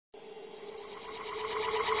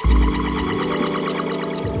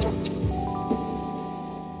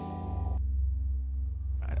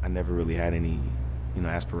never really had any,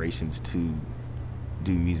 aspirations to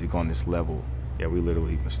do music on this level. Yeah, we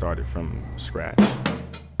literally started from scratch.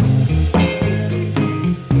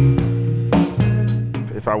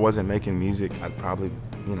 If I wasn't making music, I'd probably,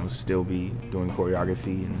 still be doing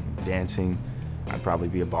choreography and dancing. I'd probably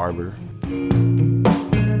be a barber. I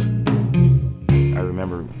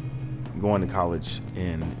remember going to college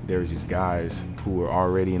and there was these guys who were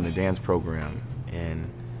already in the dance program and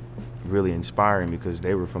really inspiring because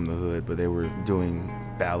they were from the hood, but they were doing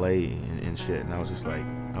ballet and shit. And I was just like,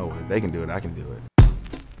 oh, if they can do it, I can do it.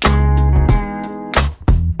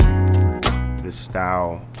 This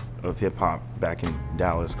style of hip hop back in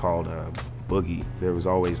Dallas called boogie, there was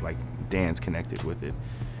always like dance connected with it.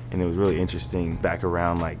 And it was really interesting back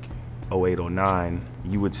around like 08, 09,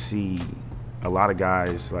 you would see a lot of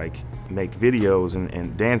guys like make videos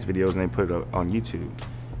and dance videos and they put it on YouTube.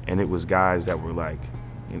 And it was guys that were like,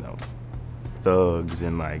 thugs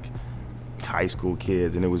and like high school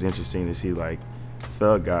kids. And it was interesting to see like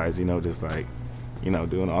thug guys, just like,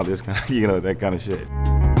 doing all this kind of, that kind of shit.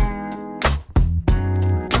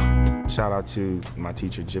 Shout out to my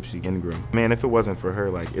teacher, Gypsy Ingram. Man, if it wasn't for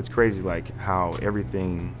her, like, it's crazy like how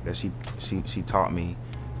everything that she taught me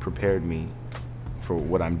prepared me for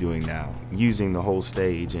what I'm doing now. Using the whole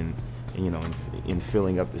stage and in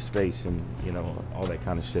filling up the space and, all that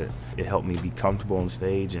kind of shit. It helped me be comfortable on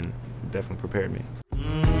stage and definitely prepared me.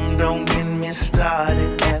 Don't get me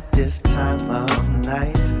started at this time of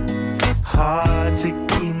night. Hard to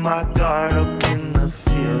keep my guard up when the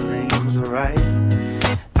feeling's right.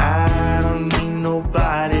 I don't need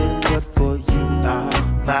nobody but for you are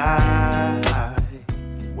mine.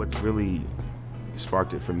 What really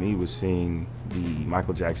sparked it for me was seeing the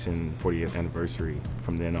Michael Jackson 40th anniversary.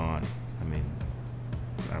 From then on,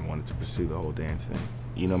 I wanted to pursue the whole dance thing.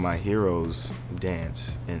 My heroes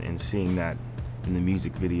dance and seeing that in the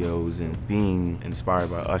music videos and being inspired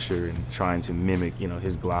by Usher and trying to mimic,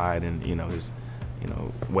 his glide and, his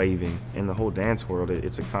waving. In the whole dance world,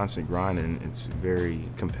 it's a constant grind and it's very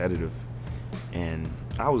competitive. And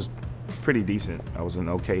I was pretty decent. I was an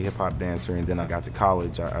okay hip-hop dancer, and then I got to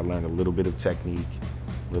college. I learned a little bit of technique,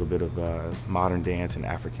 a little bit of modern dance and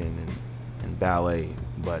African and ballet,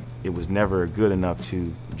 but it was never good enough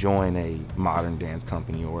to join a modern dance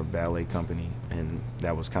company or a ballet company, and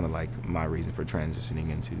that was kind of like my reason for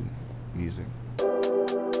transitioning into music.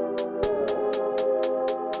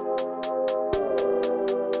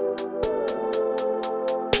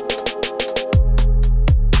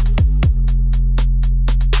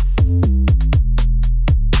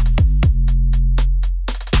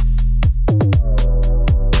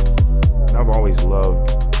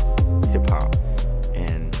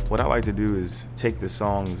 What I like to do is take the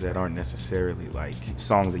songs that aren't necessarily like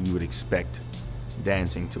songs that you would expect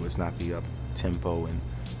dancing to. It's not the up tempo and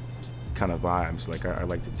kind of vibes. Like I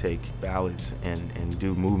like to take ballads and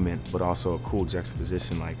do movement, but also a cool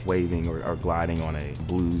juxtaposition like waving or gliding on a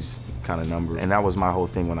blues kind of number. And that was my whole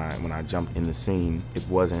thing when I jumped in the scene. It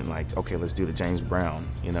wasn't like, okay, let's do the James Brown.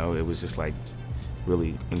 It was just like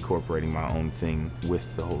really incorporating my own thing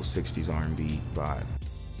with the whole 60s R&B vibe.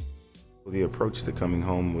 The approach to coming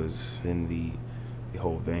home was in the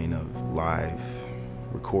whole vein of live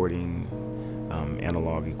recording,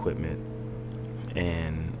 analog equipment,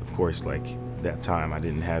 and of course, like that time, I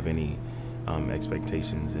didn't have any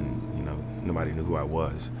expectations, and nobody knew who I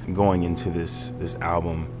was. Going into this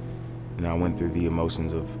album, I went through the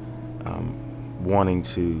emotions of wanting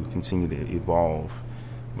to continue to evolve,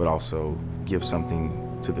 but also give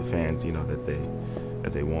something to the fans,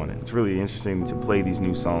 that they wanted. It's really interesting to play these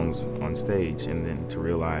new songs on stage and then to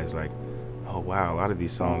realize like, oh wow, a lot of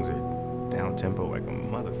these songs are down tempo like a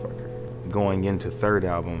motherfucker. Going into third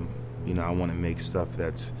album, I want to make stuff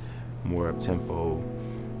that's more up tempo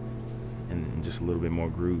and just a little bit more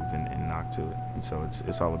groove and knock to it. And so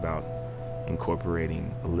it's all about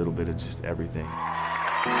incorporating a little bit of just everything.